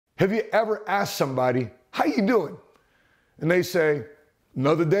Have you ever asked somebody, how you doing? And they say,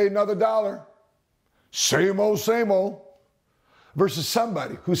 another day, another dollar. Same old, same old. Versus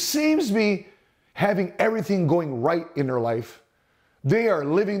somebody who seems to be having everything going right in their life. They are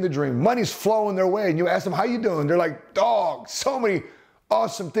living the dream. Money's flowing their way. And you ask them, how you doing? They're like, dog, so many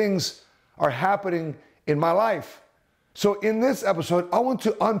awesome things are happening in my life. So in this episode, I want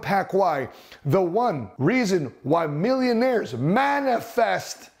to unpack why. The one reason why millionaires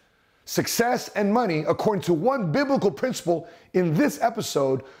manifest success and money according to one biblical principle in this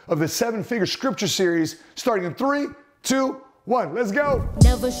episode of the 7-Figure Scripture Series, starting in 3, 2, 1. Let's go.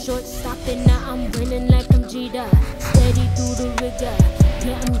 Never short stopping, now I'm winning like I'm G'd. Steady through the rigor,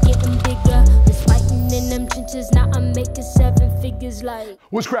 yeah, I'm getting bigger. Was fighting in them trenches, now I'm making 7 figures like.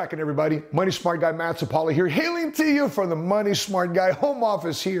 What's cracking, everybody? Money Smart Guy Matt Sapaula here, hailing to you from the Money Smart Guy home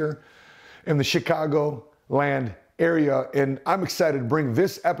office here in the Chicago land area. And I'm excited to bring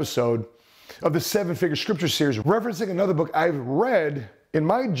this episode of the 7-Figure Scripture Series, referencing another book I've read in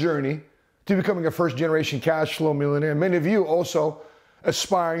my journey to becoming a first-generation cash flow millionaire. Many of you also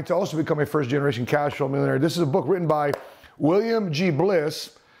aspiring to also become a first-generation cash flow millionaire. This is a book written by William G.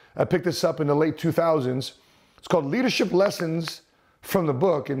 Bliss. I picked this up in the late 2000s. It's called Leadership Lessons from the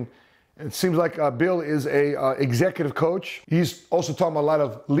Book. And it seems like Bill is a executive coach. He's also talking about a lot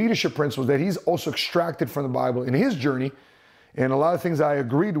of leadership principles that he's also extracted from the Bible in his journey. And a lot of things I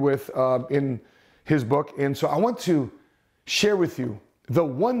agreed with in his book. And so I want to share with you the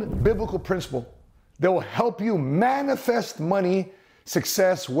one biblical principle that will help you manifest money,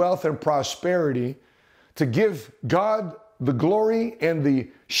 success, wealth, and prosperity to give God the glory and the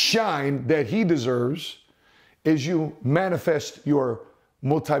shine that he deserves as you manifest your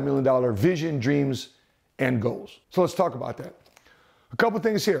multi-million-dollar vision, dreams, and goals. So let's talk about that. A couple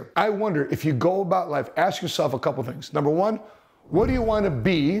things here. I wonder if you go about life, ask yourself a couple things. Number one, what do you want to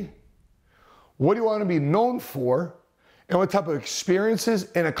be? What do you want to be known for? And what type of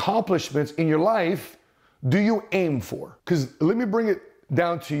experiences and accomplishments in your life do you aim for? Because let me bring it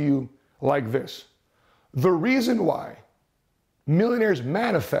down to you like this. The reason why millionaires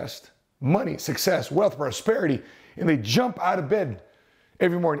manifest money, success, wealth, prosperity, and they jump out of bed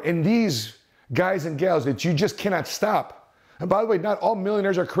every morning, and these guys and gals that you just cannot stop. And by the way, not all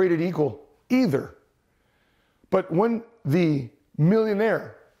millionaires are created equal either. But when the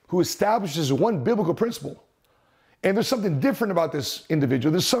millionaire who establishes one biblical principle, and there's something different about this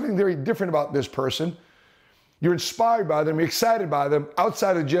individual, there's something very different about this person, you're inspired by them, you're excited by them,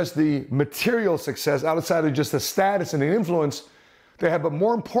 outside of just the material success, outside of just the status and the influence they have, but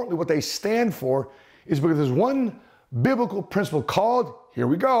more importantly, what they stand for is because there's one biblical principle called, here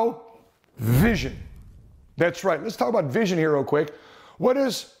we go, vision. That's right. Let's talk about vision here real quick. What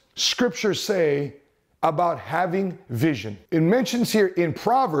does Scripture say about having vision? It mentions here in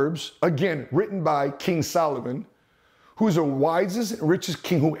Proverbs, again, written by King Solomon, who's the wisest and richest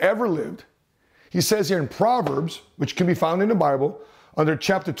king who ever lived. He says here in Proverbs, which can be found in the Bible, under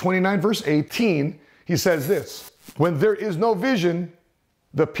chapter 29, verse 18, he says this: when there is no vision,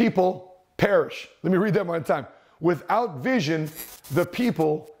 the people perish. Let me read that one time. Without vision, the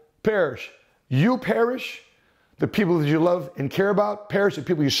people perish. You perish. The people that you love and care about perish. The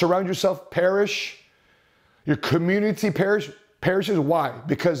people you surround yourself perish. Your community perishes. Why?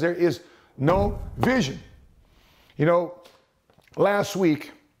 Because there is no vision. You know, last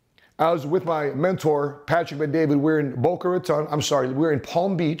week, I was with my mentor, Patrick Bet-David. We're in Boca Raton. We're in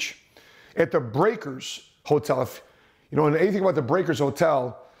Palm Beach at the Breakers Hotel. You know, and anything about the Breakers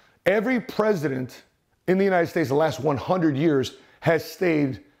Hotel, every president in the United States the last 100 years has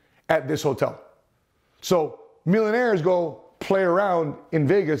stayed at this hotel. So millionaires go play around in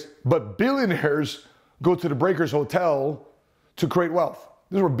Vegas, but billionaires go to the Breakers Hotel to create wealth.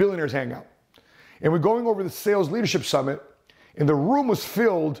 This is where billionaires hang out. And we're going over the Sales Leadership Summit, and the room was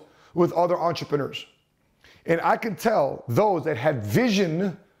filled with other entrepreneurs. And I can tell those that had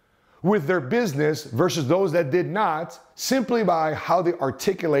vision with their business versus those that did not, simply by how they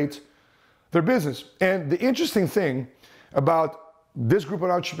articulate their business. And the interesting thing about this group of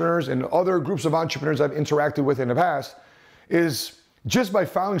entrepreneurs and other groups of entrepreneurs I've interacted with in the past is just by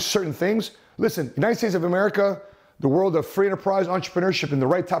following certain things. Listen, United States of America, the world of free enterprise entrepreneurship and the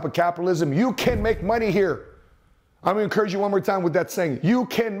right type of capitalism, you can make money here. I'm gonna encourage you one more time with that saying. You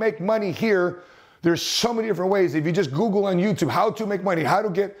can make money here. There's so many different ways. If you just Google on YouTube, how to make money, how to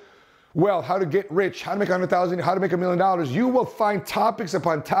get wealth, how to get rich, how to make $100,000, how to make $1 million, you will find topics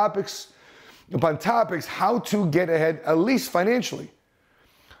upon topics upon topics how to get ahead, at least financially.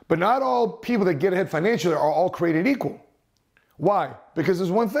 But not all people that get ahead financially are all created equal. Why? Because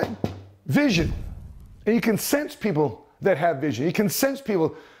there's one thing, vision. And you can sense people that have vision. You can sense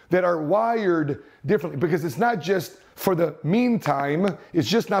people that are wired differently, because it's not just for the meantime, it's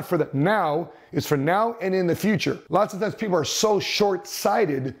just not for the now, it's for now and in the future. Lots of times people are so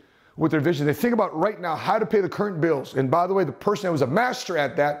short-sighted with their vision. They think about right now how to pay the current bills. And by the way, the person that was a master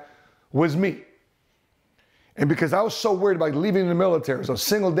at that was me. And because I was so worried about leaving the military, I was a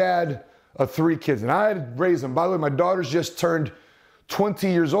single dad of 3 kids, and I had to raise them. By the way, my daughters just turned 20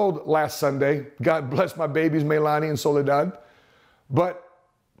 years old last Sunday. God bless my babies, Melanie and Soledad. But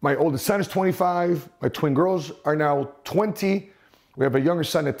my oldest son is 25. My twin girls are now 20. We have a younger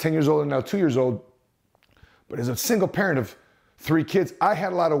son at 10 years old and now 2 years old. But as a single parent of 3 kids, I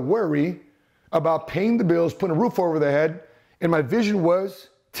had a lot of worry about paying the bills, putting a roof over their head, and my vision was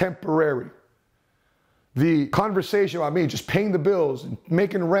temporary. The conversation about me just paying the bills and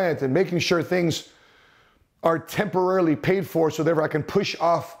making rent and making sure things are temporarily paid for so therefore I can push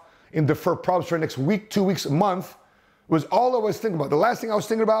off and defer problems for the next week, 2 weeks, a month, was all I was thinking about. The last thing I was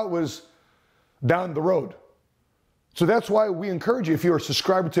thinking about was down the road. So that's why we encourage you, if you're a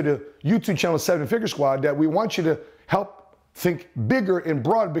subscriber to the YouTube channel 7 Figure Squad, that we want you to help think bigger and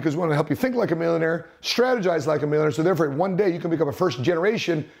broader, because we want to help you think like a millionaire, strategize like a millionaire, so therefore one day you can become a first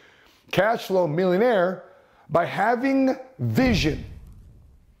generation cash flow millionaire by having vision.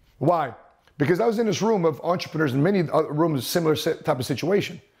 Why? Because I was in this room of entrepreneurs and many other rooms, similar type of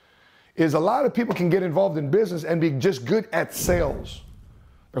situation, is a lot of people can get involved in business and be just good at sales.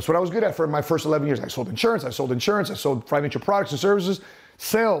 That's what I was good at for my first 11 years. I sold insurance, I sold financial products and services,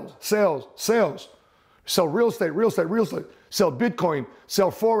 sales. Sell real estate, sell Bitcoin, sell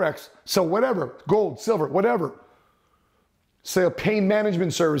Forex, sell whatever, gold, silver, whatever. Sell pain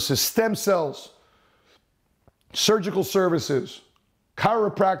management services, stem cells, surgical services,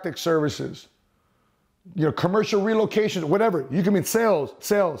 chiropractic services, commercial relocation, whatever. You can mean sales.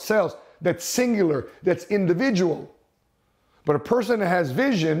 That's singular, that's individual. But a person that has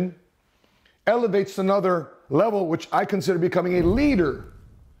vision elevates to another level, which I consider becoming a leader.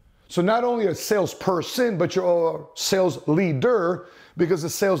 So not only a salesperson, but you're a sales leader, because a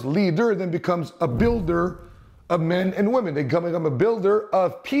sales leader then becomes a builder of men and women. They become a builder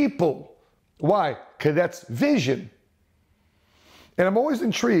of people. Why? Because that's vision. And I'm always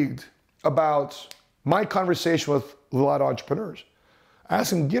intrigued about my conversation with a lot of entrepreneurs. I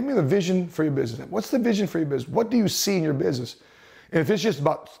ask them, give me the vision for your business. What's the vision for your business? What do you see in your business? And if it's just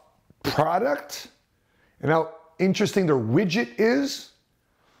about product and how interesting their widget is,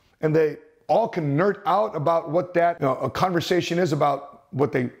 and they all can nerd out about what that a conversation is about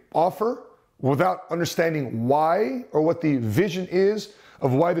what they offer without understanding why or what the vision is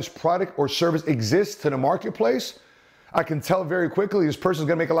of why this product or service exists in the marketplace, I can tell very quickly this person's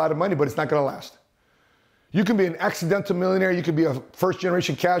gonna make a lot of money, but it's not gonna last. You can be an accidental millionaire, you can be a first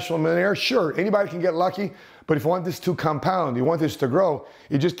generation cash flow millionaire. Sure, anybody can get lucky, but if you want this to compound, you want this to grow,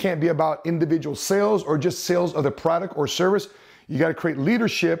 it just can't be about individual sales or just sales of the product or service. You gotta create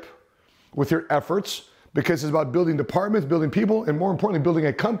leadership with your efforts, because it's about building departments, building people, and more importantly, building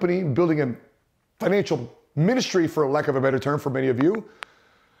a company, building a financial ministry, for lack of a better term, for many of you,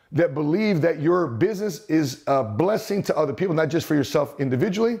 that believe that your business is a blessing to other people, not just for yourself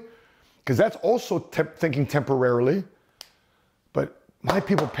individually, because that's also thinking temporarily. But my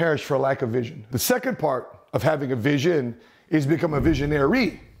people perish for a lack of vision. The second part of having a vision is become a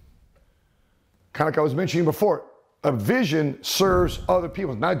visionary. Kind of like I was mentioning before, a vision serves other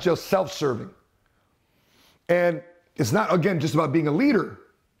people, not just self-serving. And it's not, again, just about being a leader.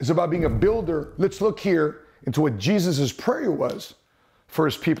 It's about being a builder. Let's look here into what Jesus' prayer was for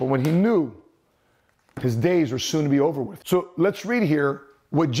his people when he knew his days were soon to be over with. So let's read here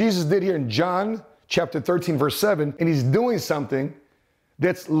what Jesus did here in John chapter 13, verse 7, and he's doing something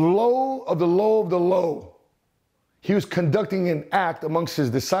that's low of the low of the low. He was conducting an act amongst his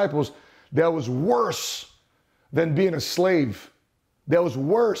disciples that was worse than being a slave. That was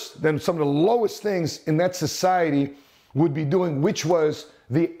worse than some of the lowest things in that society would be doing, which was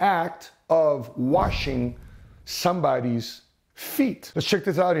the act of washing somebody's feet. Let's check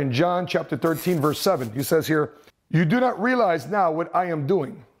this out in John chapter 13, verse 7. He says here, "You do not realize now what I am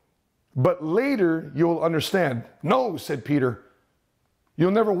doing, but later you will understand." "No," said Peter,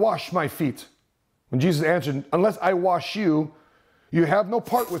 "you'll never wash my feet." When Jesus answered, "Unless I wash you, you have no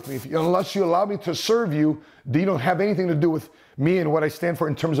part with me. Unless you allow me to serve you, you don't have anything to do with me and what I stand for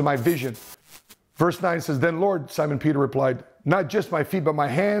in terms of my vision." Verse 9 says, "Then Lord," Simon Peter replied, "not just my feet, but my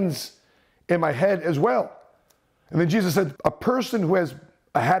hands and my head as well." And then Jesus said, "A person who has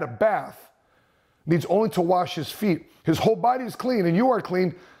had a bath needs only to wash his feet. His whole body is clean, and you are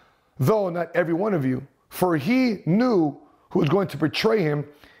clean, though not every one of you." For he knew who was going to betray him,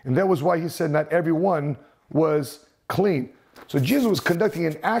 and that was why he said not everyone was clean. So Jesus was conducting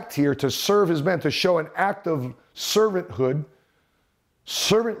an act here to serve his men, to show an act of servanthood,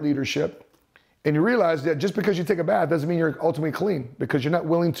 servant leadership. And you realize that just because you take a bath doesn't mean you're ultimately clean, because you're not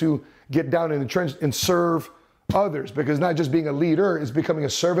willing to get down in the trench and serve others. Because not just being a leader, it's becoming a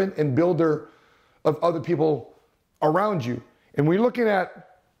servant and builder of other people around you. And we're looking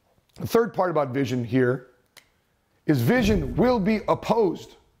at the third part about vision here is vision will be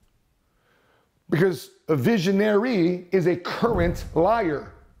opposed, because a visionary is a current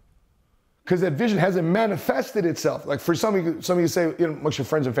liar, because that vision hasn't manifested itself. Like for some of you say, amongst your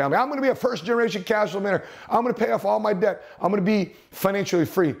friends and family, I'm going to be a first generation cash flow millionaire. I'm going to pay off all my debt. I'm going to be financially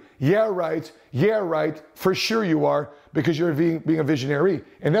free. Yeah, right. Yeah, right. For sure you are, because you're being a visionary.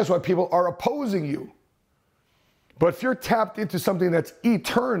 And that's why people are opposing you. But if you're tapped into something that's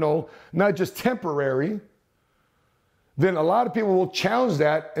eternal, not just temporary, then a lot of people will challenge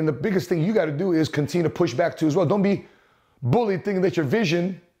that. And the biggest thing you got to do is continue to push back to as well. Don't be bullied thinking that your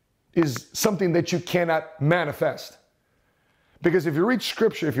vision is something that you cannot manifest. Because if you read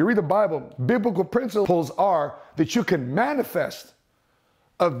scripture, if you read the Bible, biblical principles are that you can manifest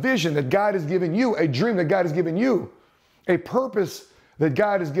a vision that God has given you, a dream that God has given you, a purpose that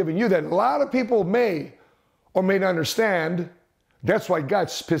God has given you that a lot of people may or may not understand. That's why God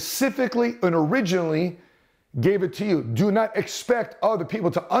specifically and originally gave it to you. Do not expect other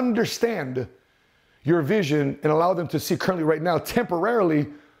people to understand your vision and allow them to see currently right now temporarily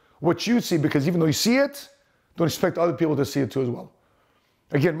what you see, because even though you see it, don't expect other people to see it too as well.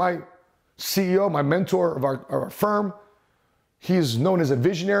 Again, my CEO, my mentor of our firm, he is known as a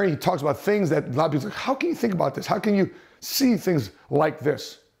visionary. He talks about things that a lot of people are like, how can you think about this? How can you see things like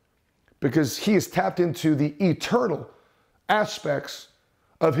this? Because he is tapped into the eternal aspects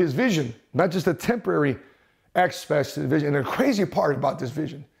of his vision, not just the temporary aspects of the vision. And the crazy part about this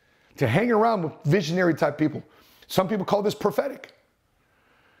vision, to hang around with visionary type people, some people call this prophetic,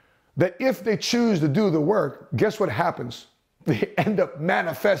 that if they choose to do the work, guess what happens? They end up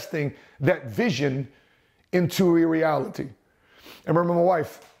manifesting that vision into a reality. I remember my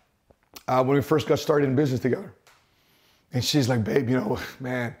wife, when we first got started in business together, and she's like, babe,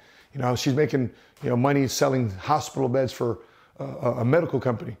 man, she's making, money selling hospital beds for a medical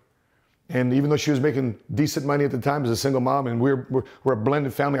company. And even though she was making decent money at the time as a single mom, and we're a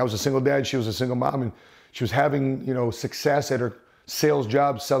blended family, I was a single dad, she was a single mom, and she was having, success at her sales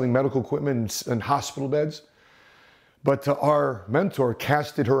job selling medical equipment and hospital beds. But our mentor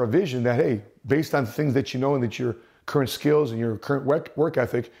casted her a vision that, hey, based on things that you know and that your current skills and your current work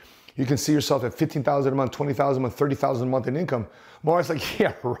ethic, you can see yourself at $15,000 a month, $20,000 a month, $30,000 a month in income. My wife's like,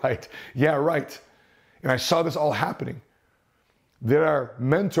 yeah, right. Yeah, right. And I saw this all happening. That our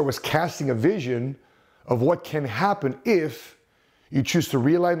mentor was casting a vision of what can happen if you choose to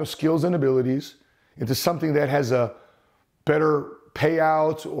realign those skills and abilities into something that has a better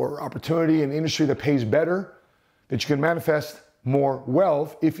payout or opportunity in industry that pays better, that you can manifest more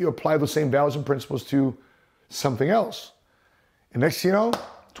wealth if you apply those same values and principles to something else. And next thing you know,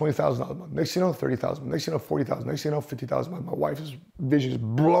 $20,000 a month. Next thing you know, $30,000. Next thing you know, $40,000. Next thing you know, $50,000 a month. My wife's vision is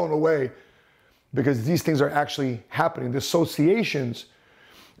blown away because these things are actually happening. The associations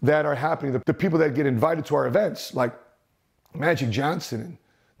that are happening, the people that get invited to our events, like Magic Johnson and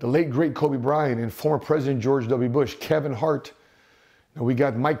the late, great Kobe Bryant and former President George W. Bush, Kevin Hart. And we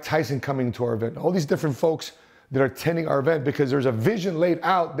got Mike Tyson coming to our event. All these different folks that are attending our event because there's a vision laid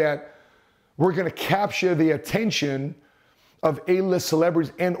out that we're going to capture the attention of A-list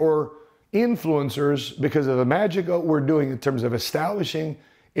celebrities and or influencers because of the magic of what we're doing in terms of establishing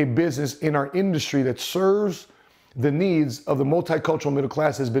a business in our industry that serves the needs of the multicultural middle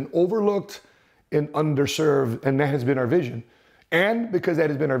class has been overlooked and underserved, and that has been our vision. And because that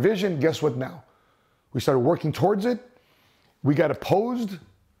has been our vision, guess what now? We started working towards it. We got opposed,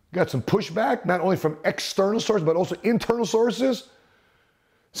 got some pushback, not only from external sources, but also internal sources.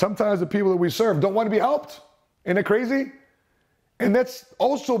 Sometimes the people that we serve don't want to be helped. Isn't that crazy? And that's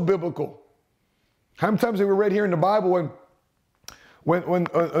also biblical. How many times have we read here in the Bible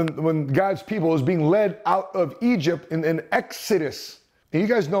when God's people was being led out of Egypt in Exodus? And you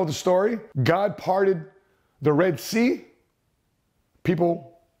guys know the story. God parted the Red Sea.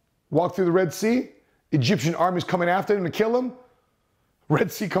 People walked through the Red Sea. Egyptian armies coming after them to kill them.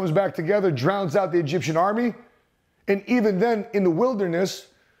 Red Sea comes back together, drowns out the Egyptian army. And even then, in the wilderness,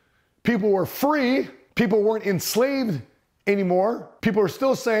 people were free. People weren't enslaved anymore. People are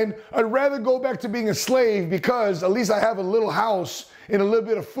still saying, I'd rather go back to being a slave because at least I have a little house and a little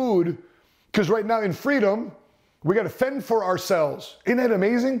bit of food. Because right now in freedom, we got to fend for ourselves. Isn't that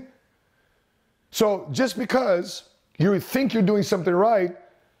amazing? So just because you think you're doing something right,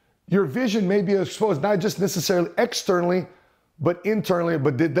 your vision may be exposed, not just necessarily externally, but internally,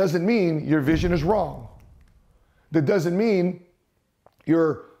 but that doesn't mean your vision is wrong. That doesn't mean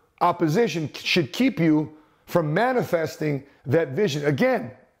your opposition should keep you from manifesting that vision.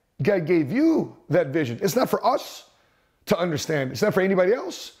 Again, God gave you that vision. It's not for us to understand. It's not for anybody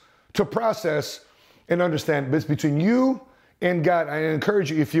else to process and understand. But it's between you and God. I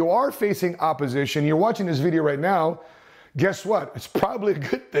encourage you, if you are facing opposition, you're watching this video right now, guess what? It's probably a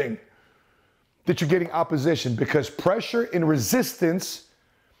good thing that you're getting opposition, because pressure and resistance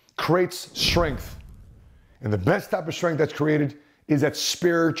creates strength. And the best type of strength that's created is that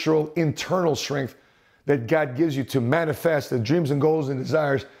spiritual, internal strength that God gives you to manifest the dreams and goals and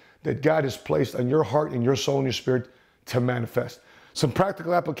desires that God has placed on your heart and your soul and your spirit to manifest. Some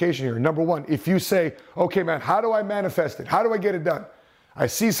practical application here. Number one, if you say, okay, man, how do I manifest it? How do I get it done? I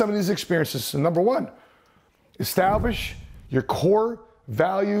see some of these experiences. So number one, establish your core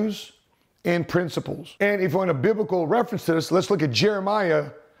values and principles. And if you want a biblical reference to this, let's look at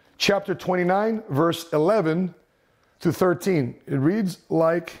Jeremiah chapter 29, verse 11 to 13. It reads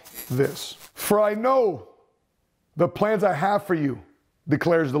like this. For I know the plans I have for you,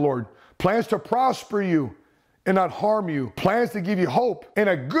 declares the Lord. Plans to prosper you and not harm you. Plans to give you hope and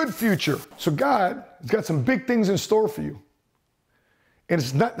a good future. So God has got some big things in store for you. And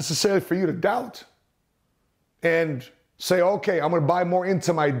it's not necessarily for you to doubt and say, okay, I'm going to buy more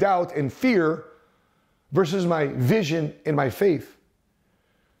into my doubt and fear versus my vision and my faith.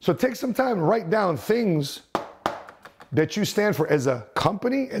 So take some time and write down things that you stand for as a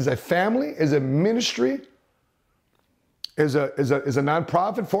company, as a family, as a ministry, as a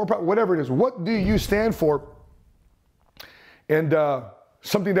nonprofit, for-profit, whatever it is. What do you stand for? And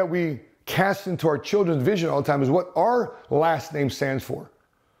something that we cast into our children's vision all the time is what our last name stands for.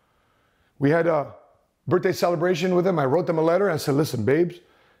 We had a birthday celebration with them. I wrote them a letter and I said, listen, babes,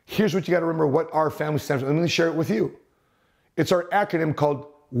 here's what you got to remember what our family stands for. And let me share it with you. It's our acronym called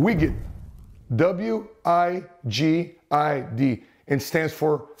WIGID, W-I-G-I-D, and stands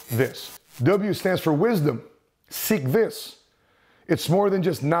for this. W stands for wisdom. Seek this. It's more than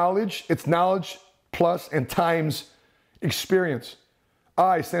just knowledge. It's knowledge plus and times experience.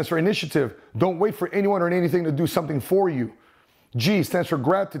 I stands for initiative. Don't wait for anyone or anything to do something for you. G stands for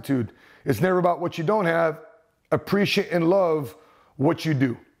gratitude. It's never about what you don't have. Appreciate and love what you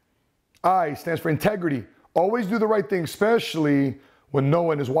do. I stands for integrity. Always do the right thing, especially when no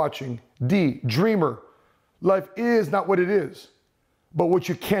one is watching. D, dreamer. Life is not what it is, but what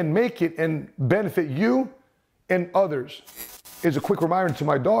you can make it and benefit you and others. Is a quick reminder to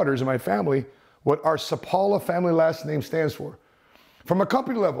my daughters and my family what our Sapaula family last name stands for. From a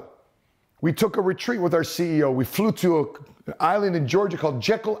company level, we took a retreat with our CEO. We flew to an island in Georgia called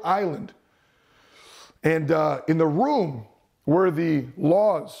Jekyll Island. And in the room where the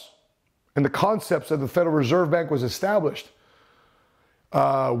laws and the concepts of the Federal Reserve Bank was established,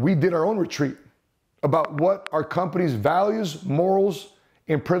 we did our own retreat about what our company's values, morals,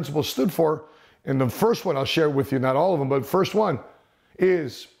 and principles stood for. And the first one I'll share with you, not all of them, but the first one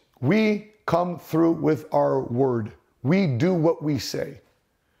is we come through with our word. We do what we say.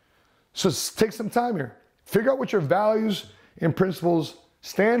 So take some time here. Figure out what your values and principles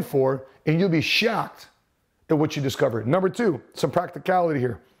stand for, and you'll be shocked at what you discover. Number two, some practicality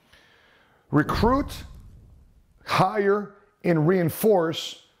here. Recruit, hire, and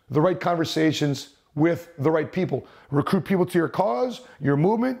reinforce the right conversations with the right people. Recruit people to your cause, your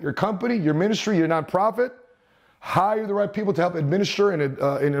movement, your company, your ministry, your nonprofit. Hire the right people to help administer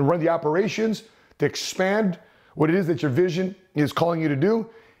and run the operations, to expand what it is that your vision is calling you to do.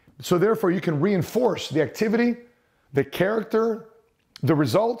 So therefore, you can reinforce the activity, the character, the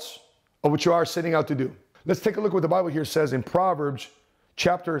results of what you are setting out to do. Let's take a look at what the Bible here says in Proverbs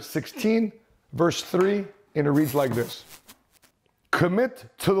chapter 16, verse 3, and it reads like this. Commit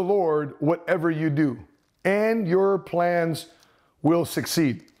to the Lord whatever you do, and your plans will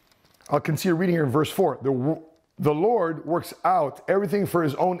succeed. I'll continue reading here in verse 4. The Lord works out everything for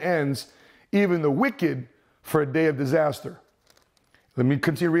his own ends, even the wicked for a day of disaster. Let me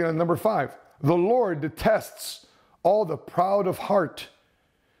continue reading on number 5. The Lord detests all the proud of heart.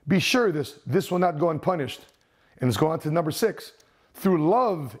 Be sure this will not go unpunished. And let's go on to number 6. Through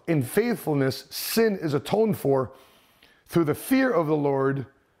love and faithfulness, sin is atoned for. Through the fear of the Lord,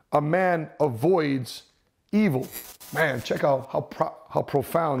 a man avoids evil. Man, check out how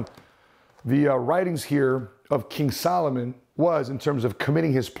profound the writings here of King Solomon was in terms of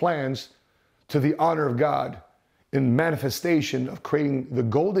committing his plans to the honor of God in manifestation of creating the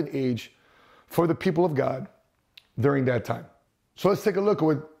golden age for the people of God during that time. So let's take a look at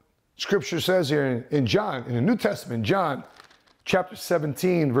what Scripture says here in John, in the New Testament, John chapter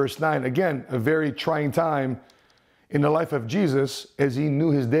 17, verse 9. Again, a very trying time in the life of Jesus as he knew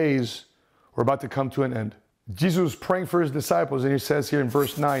his days were about to come to an end. Jesus was praying for his disciples, and he says here in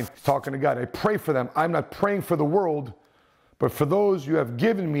verse 9, talking to God, I pray for them. I'm not praying for the world, but for those you have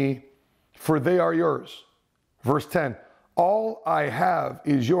given me, for they are yours. Verse 10, all I have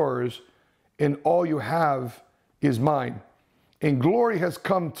is yours, and all you have is mine. And glory has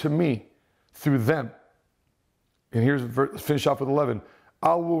come to me through them. And here's finish off with 11.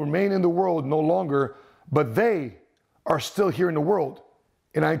 I will remain in the world no longer, but they are still here in the world.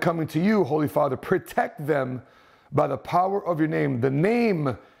 And I am coming to you, Holy Father. Protect them by the power of your name, the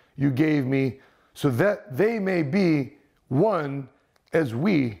name you gave me, so that they may be one as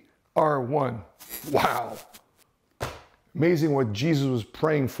we are one. Wow. Amazing what Jesus was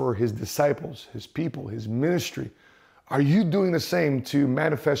praying for his disciples, his people, his ministry. Are you doing the same to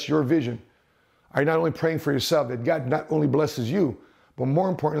manifest your vision? Are you not only praying for yourself, that God not only blesses you, but more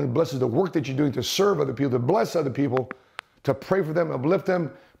importantly, blesses the work that you're doing to serve other people, to bless other people, to pray for them, uplift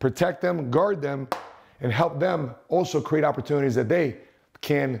them, protect them, guard them, and help them also create opportunities that they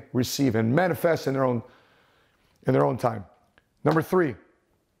can receive and manifest in their own time. Number 3,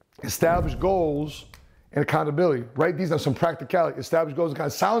 establish goals and accountability. Write these down, some practicality. Establish goals and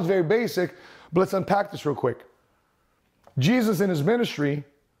accountability. Sounds very basic, but let's unpack this real quick. Jesus in his ministry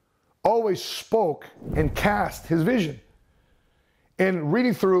always spoke and cast his vision. And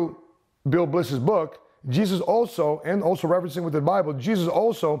reading through Bill Bliss's book, Jesus also, and also referencing with the Bible, Jesus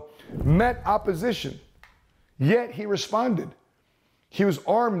also met opposition, yet he responded. He was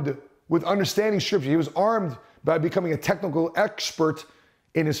armed with understanding Scripture. He was armed by becoming a technical expert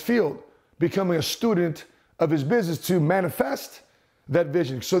in his field, becoming a student of his business to manifest that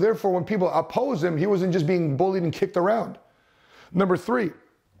vision. So therefore, when people opposed him, he wasn't just being bullied and kicked around. Number 3,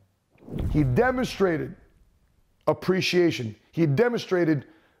 he demonstrated appreciation. He demonstrated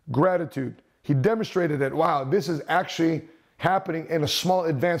gratitude. He demonstrated that, wow, this is actually happening in a small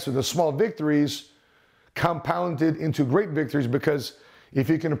advancement, the small victories compounded into great victories, because if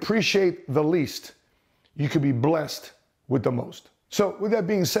you can appreciate the least, you could be blessed with the most. So with that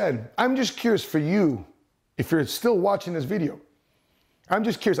being said, I'm just curious for you, if you're still watching this video, I'm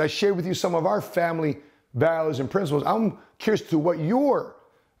just curious. I shared with you some of our family values and principles. I'm curious to what your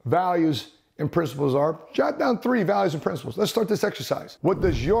values and principles are. Jot down 3 values and principles. Let's start this exercise. What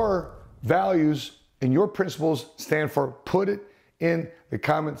does your values and your principles stand for? Put it in the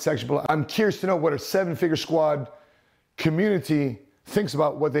comment section below. I'm curious to know what a 7-figure squad community thinks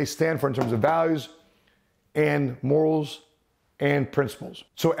about what they stand for in terms of values and morals and principles.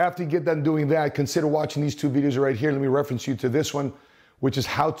 So after you get done doing that, consider watching these 2 videos right here. Let me reference you to this one, which is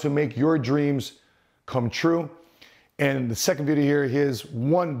how to make your dreams come true. And the second video here is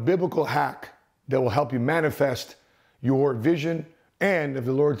 1 biblical hack that will help you manifest your vision, and if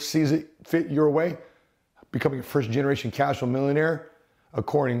the Lord sees it fit your way, becoming a first-generation cash flow millionaire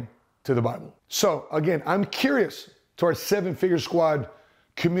according to the Bible. So again, I'm curious to our 7-figure squad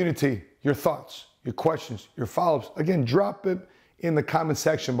community, your thoughts, your questions, your follow-ups. Again, drop it in the comment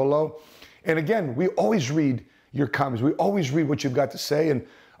section below. And again, we always read your comments. We always read what you've got to say. And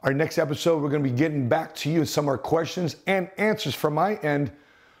our next episode, we're going to be getting back to you with some of our questions and answers from my end,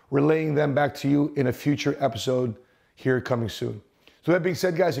 relaying them back to you in a future episode here coming soon. So that being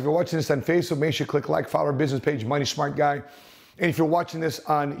said, guys, if you're watching this on Facebook, make sure you click like, follow our business page, Money Smart Guy. And if you're watching this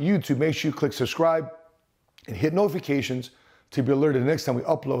on YouTube, make sure you click subscribe and hit notifications to be alerted the next time we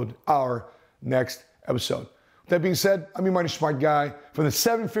upload our next episode. With that being said, I'm your Money Smart Guy from the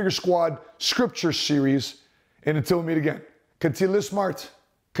 7-Figure Squad Scripture Series. And until we meet again, continue to live smart,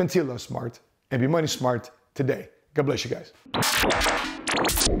 continue to love smart, and be money smart today. God bless you guys.